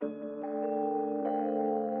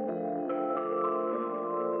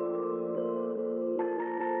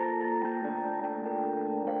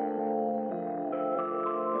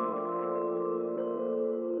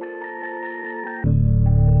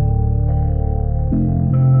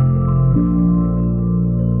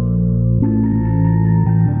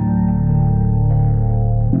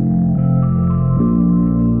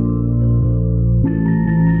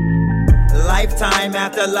Lifetime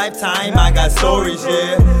after lifetime, I got stories,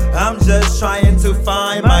 yeah. I'm just trying to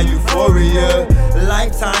find my euphoria.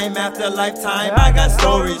 Lifetime after lifetime, I got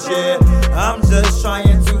stories, yeah. I'm just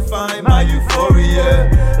trying to find my euphoria.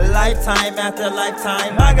 Lifetime after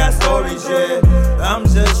lifetime, I got stories, yeah. I'm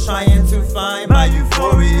just trying to find my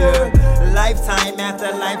euphoria. Lifetime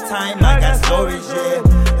after lifetime, I got stories, yeah.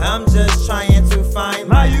 I'm just trying to find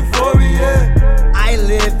my euphoria. I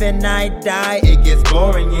live and I die, it gets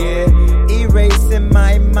boring, yeah. Erasing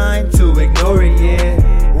my mind to ignore it,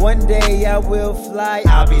 yeah. One day I will fly,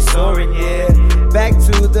 I'll be soaring, yeah. Back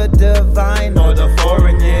to the divine or the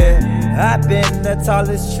foreign, yeah. I've been the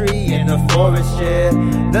tallest tree in the forest, yeah.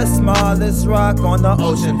 The smallest rock on the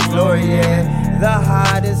ocean floor, yeah. The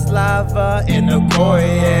hottest lava in the core,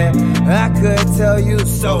 yeah. I could tell you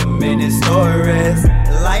so many stories.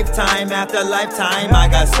 Lifetime after lifetime, I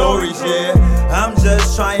got stories, yeah. I'm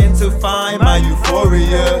just trying to find my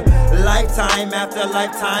euphoria. Lifetime after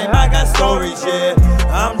lifetime, I got stories, yeah.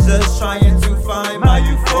 I'm just trying to find my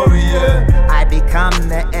euphoria. I become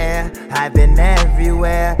the air, I've been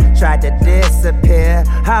everywhere. Tried to disappear,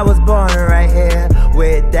 I was born right here.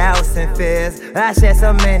 With doubts and fears, I shed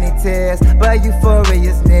so many tears. But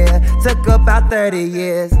euphoria's near, took about 30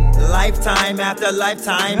 years. Lifetime after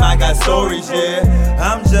lifetime, I got stories, yeah.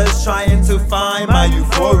 I'm just trying to find my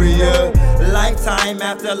euphoria. Lifetime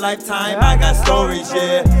after lifetime, I got stories,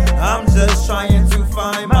 yeah. I'm just trying to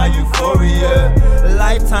find my euphoria.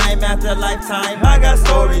 Lifetime after lifetime, I got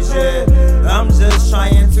stories, yeah. I'm just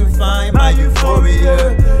trying to find my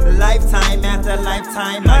euphoria. Lifetime after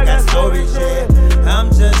lifetime, I got stories, yeah.